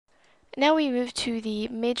Now we move to the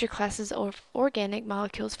major classes of organic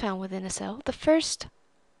molecules found within a cell. The first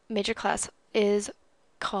major class is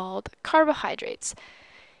called carbohydrates.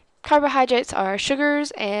 Carbohydrates are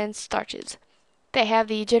sugars and starches. They have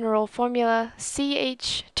the general formula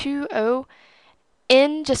CH2O.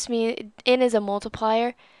 N just means N is a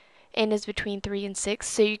multiplier. N is between 3 and 6,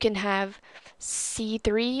 so you can have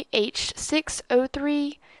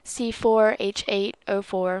C3H6O3,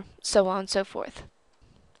 C4H8O4, so on and so forth.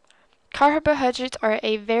 Carbohydrates are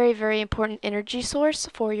a very, very important energy source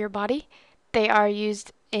for your body. They are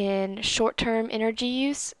used in short-term energy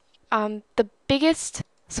use. The biggest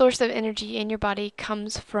source of energy in your body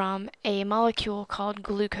comes from a molecule called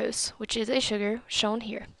glucose, which is a sugar shown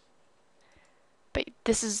here. But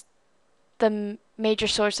this is the major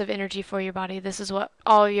source of energy for your body. This is what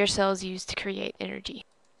all your cells use to create energy.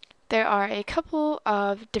 There are a couple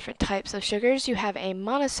of different types of sugars. You have a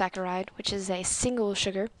monosaccharide, which is a single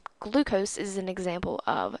sugar. Glucose is an example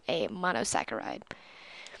of a monosaccharide.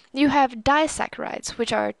 You have disaccharides,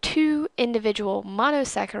 which are two individual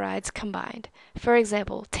monosaccharides combined. For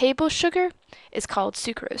example, table sugar is called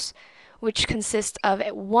sucrose, which consists of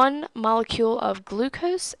one molecule of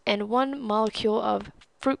glucose and one molecule of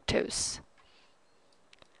fructose.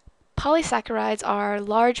 Polysaccharides are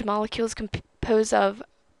large molecules composed of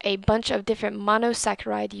a bunch of different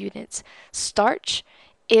monosaccharide units. Starch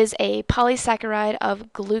is a polysaccharide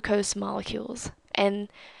of glucose molecules, and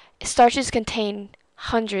starches contain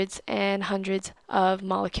hundreds and hundreds of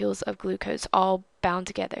molecules of glucose all bound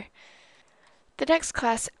together. The next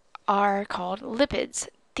class are called lipids.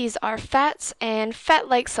 These are fats and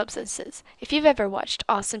fat-like substances. If you've ever watched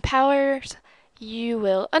Austin Powers, you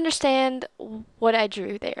will understand what I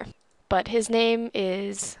drew there. But his name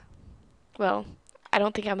is, well, I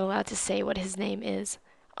don't think I'm allowed to say what his name is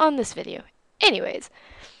on this video. Anyways,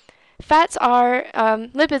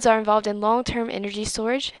 lipids are involved in long-term energy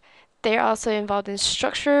storage. They are also involved in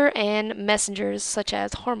structure and messengers such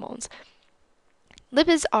as hormones.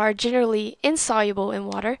 Lipids are generally insoluble in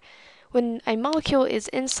water. When a molecule is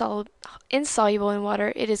insoluble in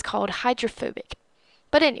water, it is called hydrophobic.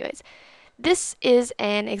 But anyways, this is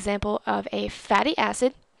an example of a fatty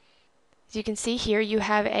acid. As you can see here, you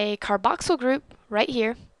have a carboxyl group right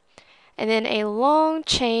here, and then a long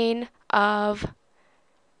chain of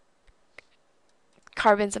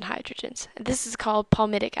carbons and hydrogens. This is called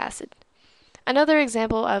palmitic acid. Another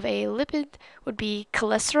example of a lipid would be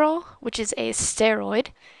cholesterol, which is a steroid.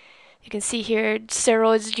 You can see here,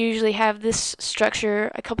 steroids usually have this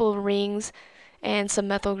structure, a couple of rings, and some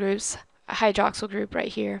methyl groups, a hydroxyl group right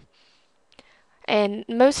here. And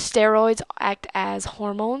most steroids act as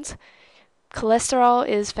hormones. Cholesterol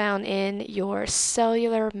is found in your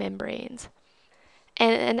cellular membranes.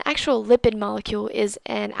 And an actual lipid molecule is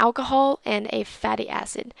an alcohol and a fatty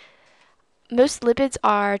acid. Most lipids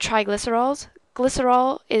are triglycerols.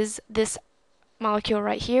 Glycerol is this molecule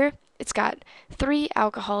right here. It's got 3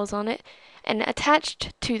 alcohols on it, and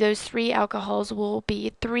attached to those 3 alcohols will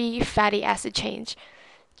be 3 fatty acid chains,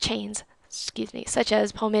 such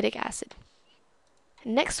as palmitic acid.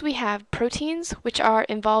 Next we have proteins, which are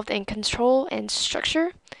involved in control and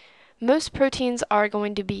structure. Most proteins are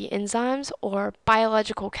going to be enzymes or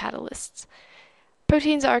biological catalysts.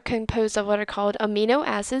 Proteins are composed of what are called amino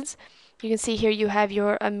acids. You can see here you have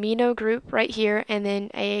your amino group right here, and then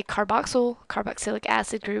a carboxylic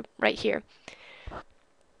acid group right here.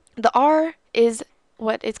 The R is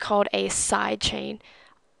what is called a side chain.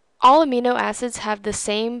 All amino acids have the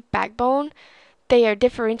same backbone. They are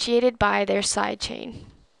differentiated by their side chain.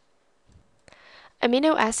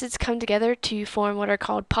 Amino acids come together to form what are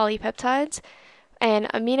called polypeptides, and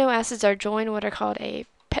amino acids are joined what are called a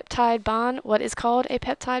peptide bond. What is called a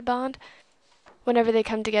peptide bond? Whenever they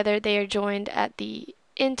come together, they are joined at the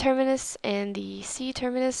N terminus and the C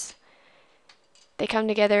terminus. They come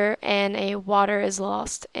together and a water is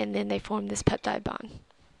lost, and then they form this peptide bond.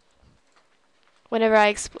 Whenever I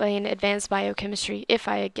explain advanced biochemistry, if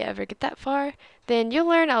I ever get that far, then you'll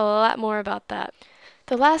learn a lot more about that.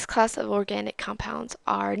 The last class of organic compounds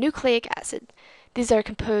are nucleic acid. These are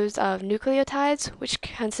composed of nucleotides, which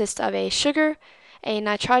consist of a sugar, a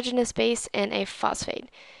nitrogenous base, and a phosphate.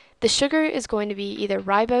 The sugar is going to be either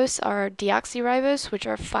ribose or deoxyribose, which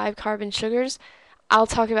are 5-carbon sugars. I'll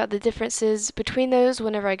talk about the differences between those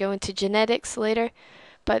whenever I go into genetics later.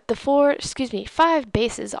 But the 5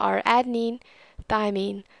 bases are adenine,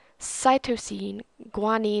 thymine, cytosine,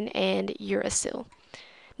 guanine, and uracil.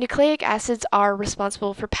 Nucleic acids are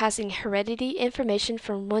responsible for passing heredity information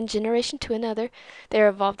from one generation to another. They are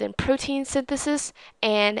involved in protein synthesis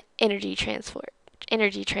and energy transfer.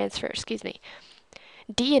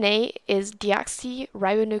 DNA is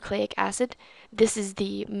deoxyribonucleic acid. This is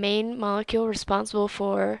the main molecule responsible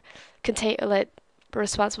for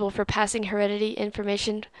passing heredity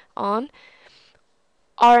information on.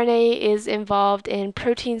 RNA is involved in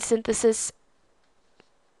protein synthesis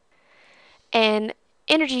and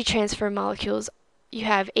energy transfer molecules. You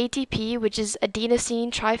have ATP, which is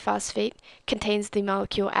adenosine triphosphate, contains the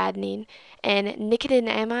molecule adenine, and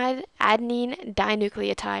nicotinamide adenine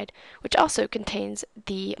dinucleotide, which also contains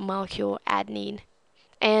the molecule adenine.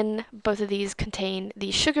 And both of these contain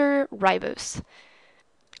the sugar ribose.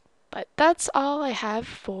 But that's all I have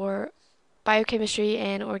for biochemistry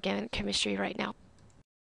and organic chemistry right now.